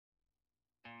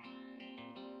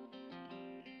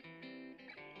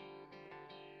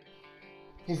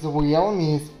His real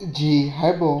name is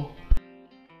Herbo.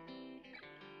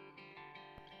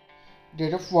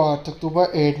 Date of birth October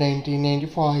 8,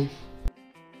 1995.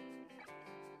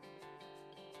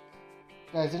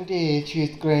 Present age, he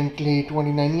is currently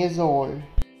 29 years old.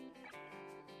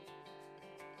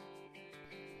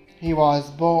 He was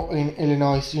born in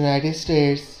Illinois, United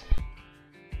States.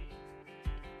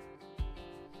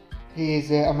 He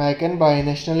is an American by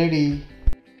nationality.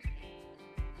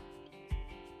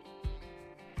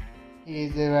 He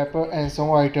is a rapper and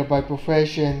songwriter by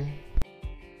profession.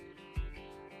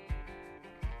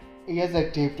 He is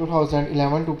active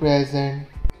 2011 to present.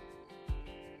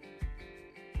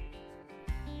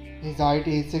 His height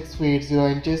is 6 feet 0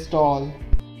 inches tall.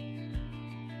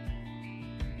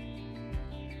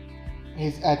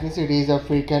 His ethnicity is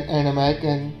African and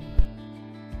American.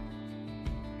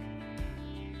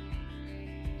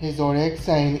 His zodiac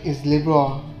sign is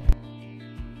Libra.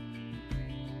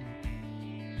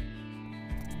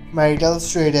 Marital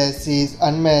status is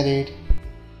unmarried.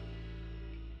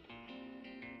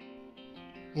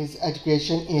 His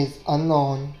education is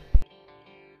unknown.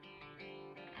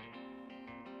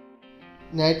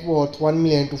 Net worth $1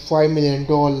 million to $5 million.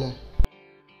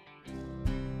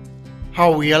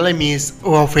 Her real name is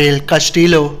Rafael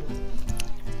Castillo.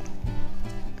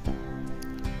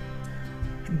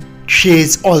 She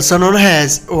is also known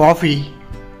as Rafi.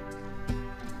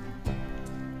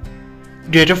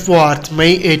 Date of birth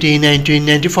May 18,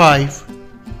 1995.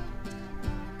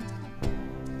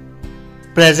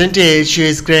 Present age, she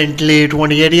is currently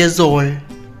 28 years old.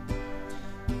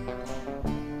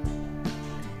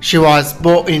 She was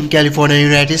born in California,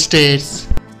 United States.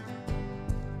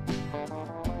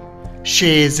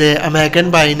 She is an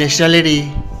American by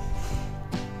nationality.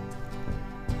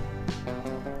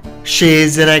 She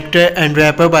is an actor and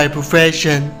rapper by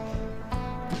profession.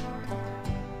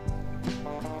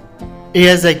 He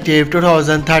is active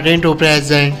 2013 to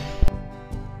present.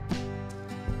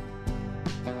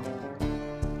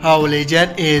 Her religion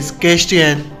is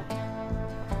Christian.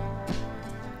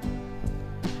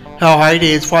 Her height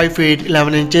is 5 feet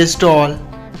 11 inches tall.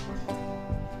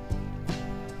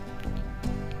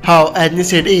 Her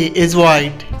ethnicity is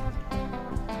white.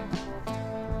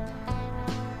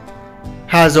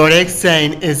 Her zodiac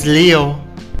sign is Leo.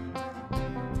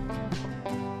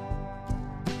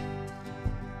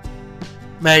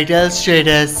 Marital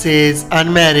status is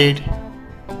unmarried.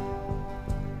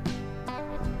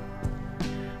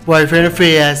 Boyfriend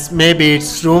affairs, maybe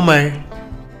it's rumor.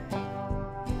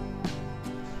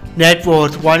 Net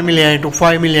worth $1 million to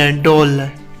 $5 million.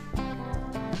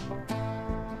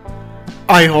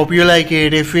 I hope you like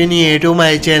it. If you're new to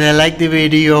my channel, like the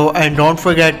video and don't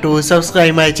forget to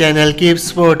subscribe my channel. Keep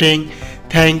supporting.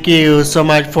 Thank you so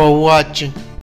much for watching.